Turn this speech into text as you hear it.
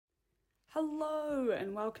Hello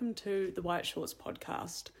and welcome to the White Shorts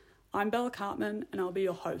podcast. I'm Bella Cartman and I'll be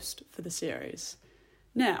your host for the series.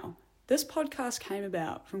 Now, this podcast came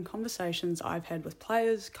about from conversations I've had with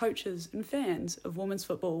players, coaches and fans of women's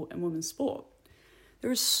football and women's sport.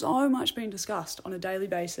 There is so much being discussed on a daily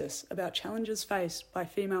basis about challenges faced by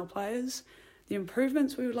female players, the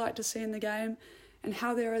improvements we would like to see in the game, and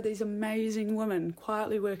how there are these amazing women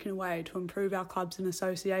quietly working away to improve our clubs and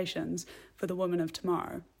associations for the women of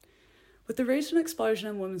tomorrow. With the recent explosion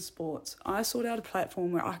in women's sports, I sought out a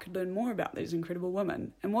platform where I could learn more about these incredible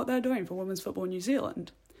women and what they're doing for women's football in New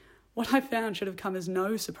Zealand. What I found should have come as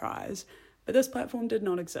no surprise, but this platform did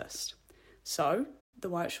not exist. So, the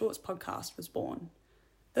White Shorts podcast was born.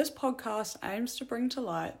 This podcast aims to bring to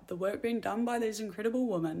light the work being done by these incredible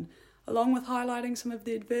women, along with highlighting some of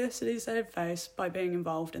the adversities they have faced by being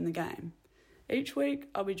involved in the game. Each week,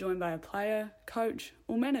 I'll be joined by a player, coach,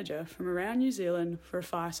 or manager from around New Zealand for a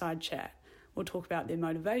fireside chat. We'll talk about their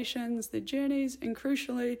motivations, their journeys, and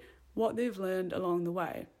crucially, what they've learned along the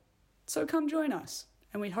way. So come join us,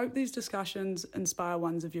 and we hope these discussions inspire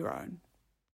ones of your own.